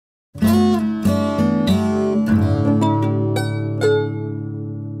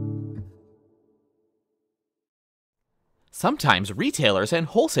Sometimes retailers and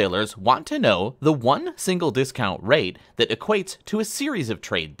wholesalers want to know the one single discount rate that equates to a series of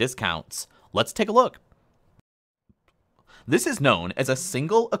trade discounts. Let's take a look. This is known as a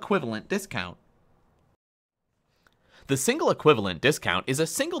single equivalent discount. The single equivalent discount is a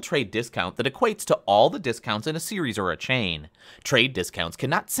single trade discount that equates to all the discounts in a series or a chain. Trade discounts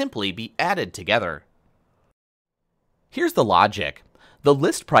cannot simply be added together. Here's the logic. The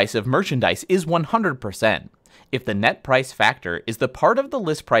list price of merchandise is 100%. If the net price factor is the part of the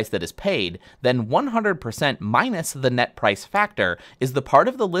list price that is paid, then 100% minus the net price factor is the part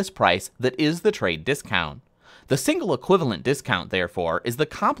of the list price that is the trade discount. The single equivalent discount, therefore, is the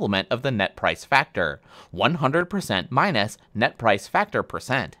complement of the net price factor, 100% minus net price factor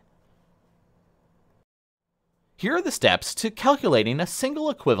percent. Here are the steps to calculating a single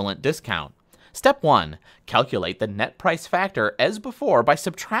equivalent discount. Step 1. Calculate the net price factor as before by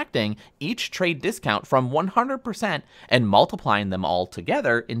subtracting each trade discount from 100% and multiplying them all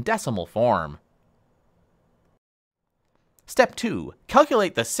together in decimal form. Step 2.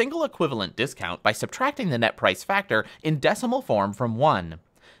 Calculate the single equivalent discount by subtracting the net price factor in decimal form from 1.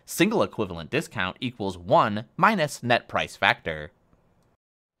 Single equivalent discount equals 1 minus net price factor.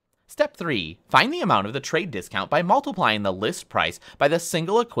 Step 3. Find the amount of the trade discount by multiplying the list price by the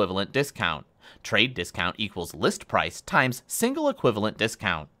single equivalent discount. Trade discount equals list price times single equivalent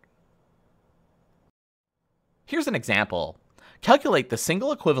discount. Here's an example. Calculate the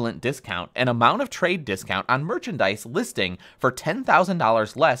single equivalent discount and amount of trade discount on merchandise listing for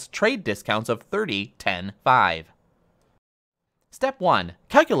 $10,000 less trade discounts of 30, 10, 5. Step 1.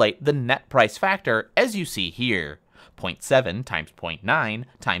 Calculate the net price factor as you see here. 0.7 times 0.9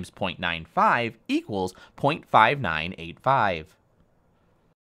 times 0.95 equals 0.5985.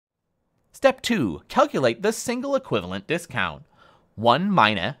 Step 2. Calculate the single equivalent discount. 1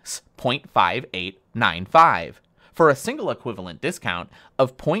 minus 0.5895 for a single equivalent discount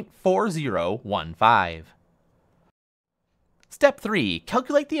of 0.4015. Step 3.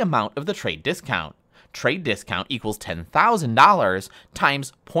 Calculate the amount of the trade discount. Trade discount equals $10,000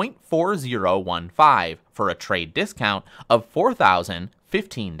 times 0.4015 for a trade discount of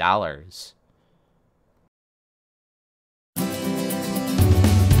 $4,015.